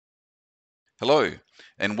Hello,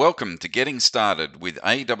 and welcome to Getting Started with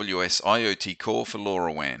AWS IoT Core for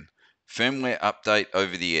LoRaWAN, firmware update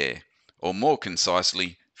over the air, or more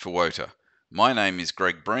concisely, FUOTA. My name is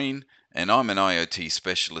Greg Breen, and I'm an IoT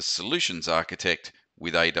Specialist Solutions Architect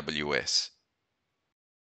with AWS.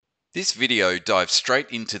 This video dives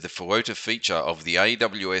straight into the FUOTA feature of the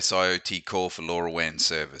AWS IoT Core for LoRaWAN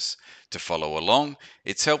service. To follow along,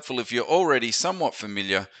 it's helpful if you're already somewhat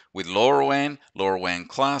familiar with LoRaWAN, LoRaWAN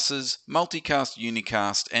classes, multicast,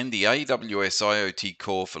 unicast, and the AWS IoT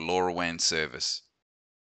Core for LoRaWAN service.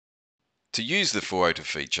 To use the FUOTA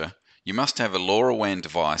feature, you must have a LoRaWAN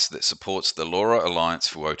device that supports the LoRa Alliance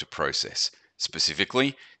FUOTA process,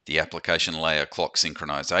 specifically the application layer clock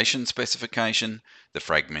synchronization specification, the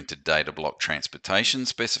fragmented data block transportation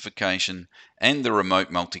specification, and the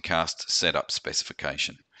remote multicast setup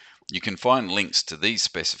specification. You can find links to these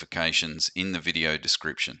specifications in the video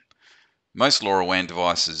description. Most LoRaWAN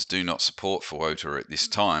devices do not support FUOTA at this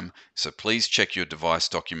time, so please check your device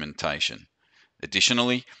documentation.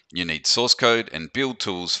 Additionally, you need source code and build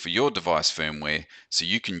tools for your device firmware so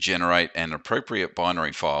you can generate an appropriate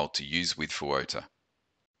binary file to use with FUOTA.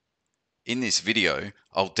 In this video,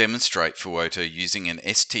 I'll demonstrate FUOTA using an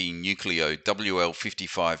ST Nucleo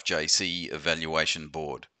WL55JC evaluation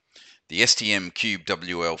board. The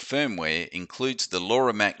STM32WL firmware includes the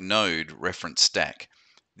LoRaMac node reference stack.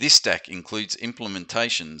 This stack includes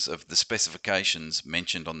implementations of the specifications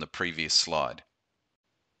mentioned on the previous slide.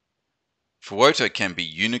 FUOTA can be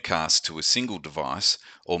unicast to a single device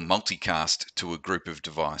or multicast to a group of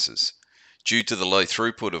devices. Due to the low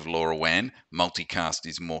throughput of LoRaWAN, multicast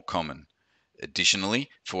is more common. Additionally,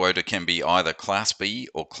 FUOTA can be either Class B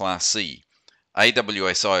or Class C.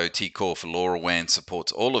 AWS IoT Core for LoRaWAN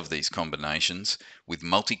supports all of these combinations, with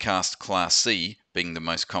multicast Class C being the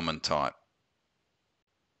most common type.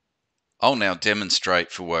 I'll now demonstrate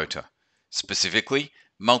FUOTA, specifically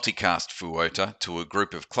multicast FUOTA to a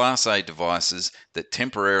group of Class A devices that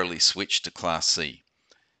temporarily switch to Class C.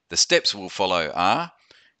 The steps we'll follow are: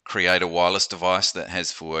 create a wireless device that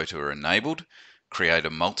has FUOTA enabled, create a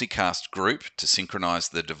multicast group to synchronize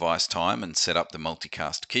the device time and set up the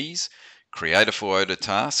multicast keys, create a FUOTA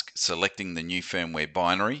task selecting the new firmware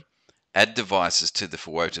binary, add devices to the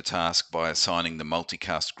FUOTA task by assigning the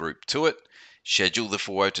multicast group to it, schedule the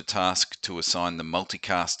FUOTA task to assign the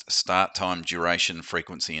multicast start time, duration,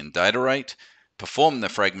 frequency, and data rate, perform the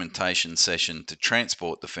fragmentation session to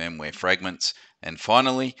transport the firmware fragments, and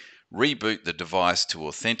finally, reboot the device to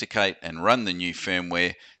authenticate and run the new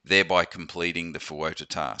firmware, thereby completing the FUOTA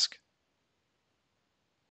task.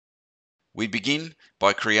 We begin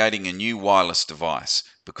by creating a new wireless device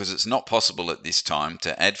because it's not possible at this time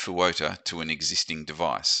to add FUOTA to an existing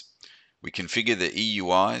device. We configure the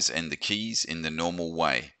EUIs and the keys in the normal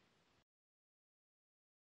way.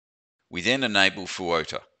 We then enable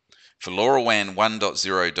FUOTA. For LoRaWAN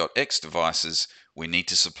 1.0.x devices, we need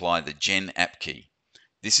to supply the Gen app key.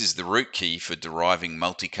 This is the root key for deriving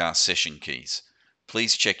multicast session keys.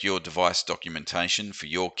 Please check your device documentation for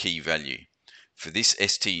your key value. For this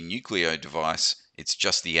ST Nucleo device, it's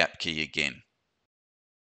just the app key again.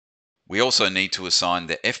 We also need to assign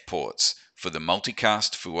the F ports for the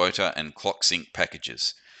multicast, FUOTA, and clock sync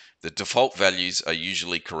packages. The default values are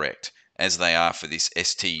usually correct, as they are for this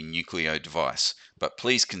ST Nucleo device, but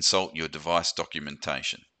please consult your device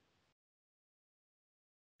documentation.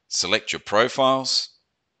 Select your profiles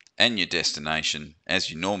and your destination as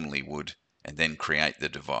you normally would, and then create the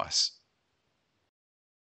device.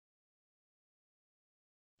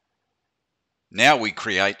 Now we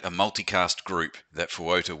create a multicast group that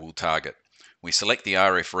FUOTA will target. We select the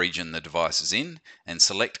RF region the device is in and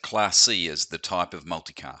select Class C as the type of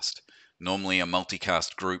multicast. Normally a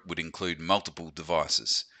multicast group would include multiple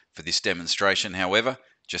devices. For this demonstration, however,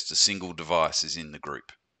 just a single device is in the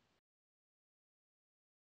group.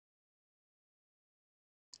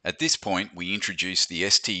 At this point, we introduce the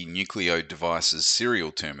ST Nucleo device's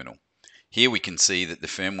serial terminal. Here we can see that the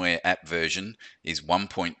firmware app version is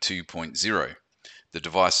 1.2.0. The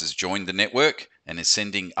device has joined the network and is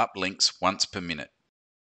sending uplinks once per minute.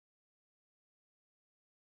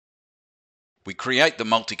 We create the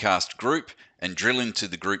multicast group and drill into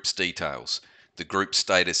the group's details. The group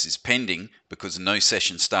status is pending because no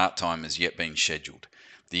session start time has yet been scheduled.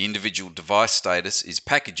 The individual device status is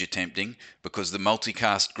package attempting because the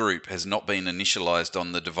multicast group has not been initialized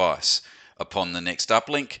on the device. Upon the next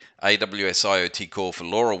uplink, AWS IoT Core for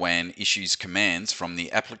LoRaWAN issues commands from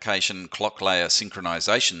the application clock layer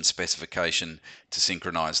synchronization specification to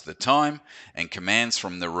synchronize the time, and commands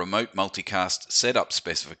from the remote multicast setup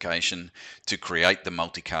specification to create the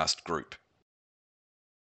multicast group.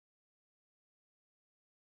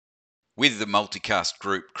 With the multicast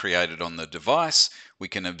group created on the device, we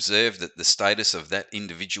can observe that the status of that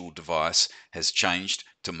individual device has changed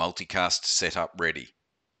to multicast setup ready.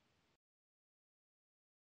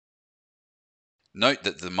 Note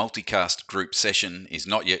that the multicast group session is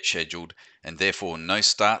not yet scheduled and therefore no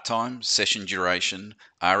start time, session duration,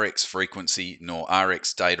 RX frequency nor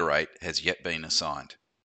RX data rate has yet been assigned.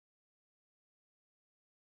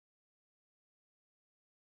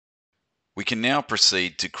 We can now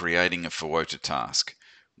proceed to creating a FUOTA task.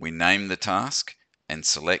 We name the task and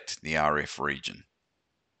select the RF region.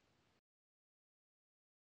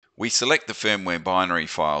 We select the firmware binary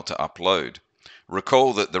file to upload.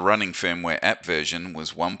 Recall that the running firmware app version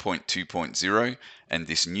was 1.2.0 and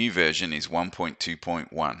this new version is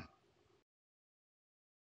 1.2.1.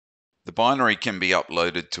 The binary can be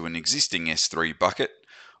uploaded to an existing S3 bucket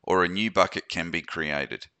or a new bucket can be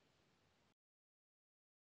created.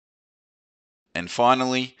 And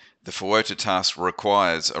finally, the FUOTA task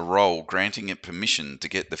requires a role granting it permission to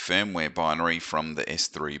get the firmware binary from the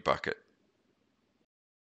S3 bucket.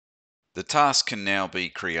 The task can now be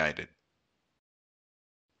created.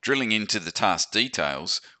 Drilling into the task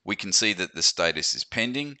details, we can see that the status is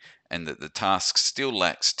pending and that the task still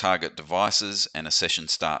lacks target devices and a session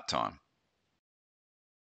start time.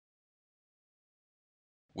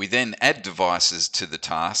 We then add devices to the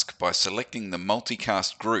task by selecting the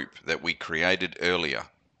multicast group that we created earlier.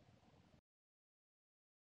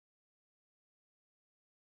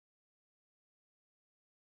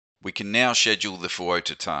 We can now schedule the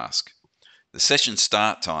FUOTA task. The session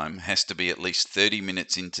start time has to be at least 30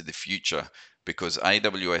 minutes into the future because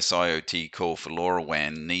AWS IoT Core for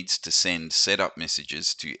LoRaWAN needs to send setup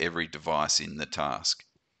messages to every device in the task.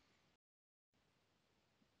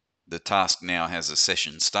 The task now has a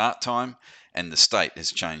session start time and the state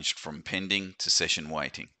has changed from pending to session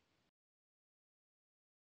waiting.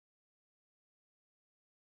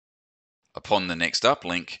 Upon the next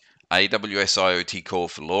uplink, AWS IoT Core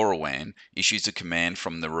for LoRaWAN issues a command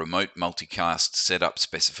from the remote multicast setup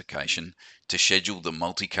specification to schedule the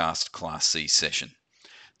multicast Class C session.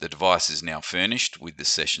 The device is now furnished with the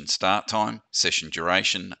session start time, session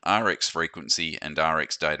duration, RX frequency, and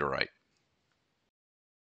RX data rate.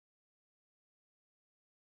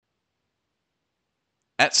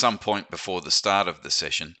 At some point before the start of the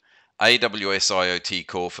session, AWS IoT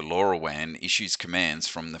Core for LoRaWAN issues commands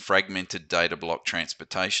from the fragmented data block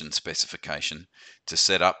transportation specification to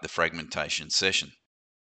set up the fragmentation session.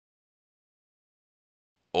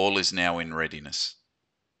 All is now in readiness.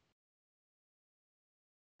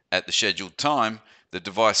 At the scheduled time, the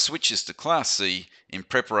device switches to Class C in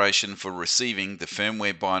preparation for receiving the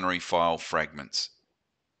firmware binary file fragments.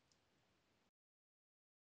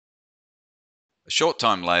 A short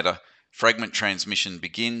time later, fragment transmission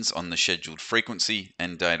begins on the scheduled frequency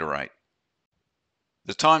and data rate.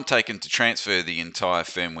 The time taken to transfer the entire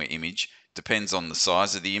firmware image depends on the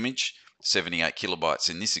size of the image, 78 kilobytes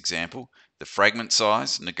in this example, the fragment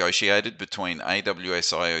size negotiated between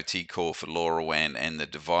AWS IoT Core for LoRaWAN and the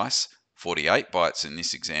device, 48 bytes in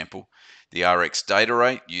this example, the RX data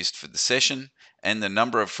rate used for the session, and the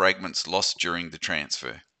number of fragments lost during the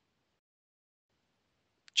transfer.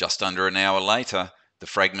 Just under an hour later, the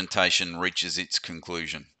fragmentation reaches its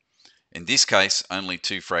conclusion. In this case, only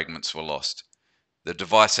 2 fragments were lost. The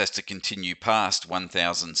device has to continue past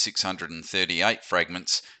 1,638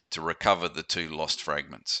 fragments to recover the 2 lost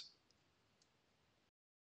fragments.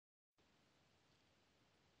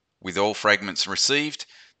 With all fragments received,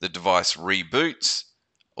 the device reboots,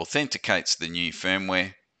 authenticates the new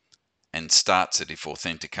firmware, and starts it if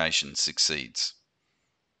authentication succeeds.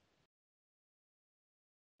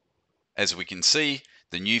 As we can see,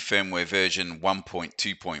 the new firmware version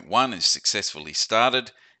 1.2.1 is successfully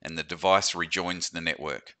started and the device rejoins the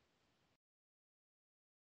network.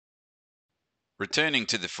 Returning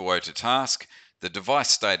to the FUOTA task, the device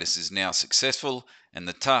status is now successful and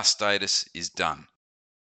the task status is done.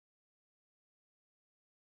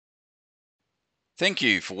 Thank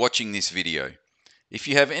you for watching this video. If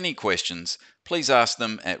you have any questions, please ask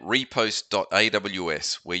them at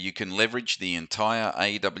repost.aws, where you can leverage the entire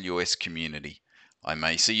AWS community. I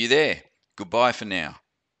may see you there. Goodbye for now.